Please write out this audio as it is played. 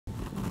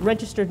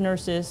Registered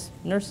nurses,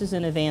 nurses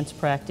in advanced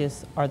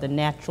practice are the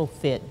natural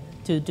fit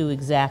to do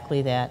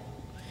exactly that.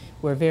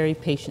 We're very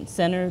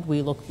patient-centered.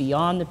 We look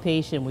beyond the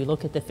patient. We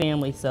look at the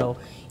family. So,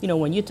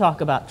 when you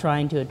talk about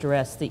trying to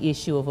address the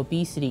issue of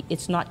obesity,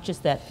 it's not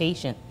just that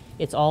patient.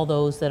 It's all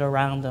those that are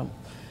around them.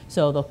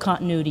 So the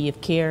continuity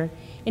of care.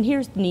 And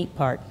here's the neat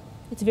part.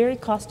 It's very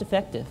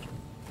cost-effective.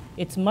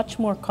 It's much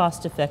more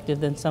cost-effective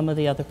than some of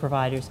the other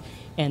providers.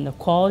 And the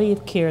quality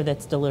of care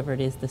that's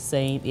delivered is the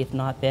same, if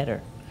not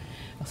better.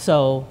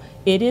 So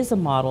it is a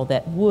model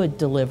that would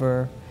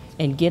deliver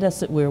and get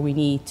us at where we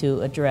need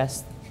to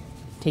address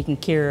taking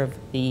care of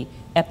the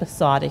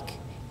episodic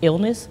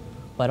illness,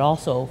 but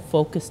also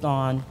focused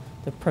on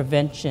the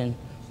prevention,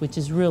 which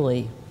is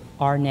really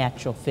our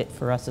natural fit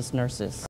for us as nurses.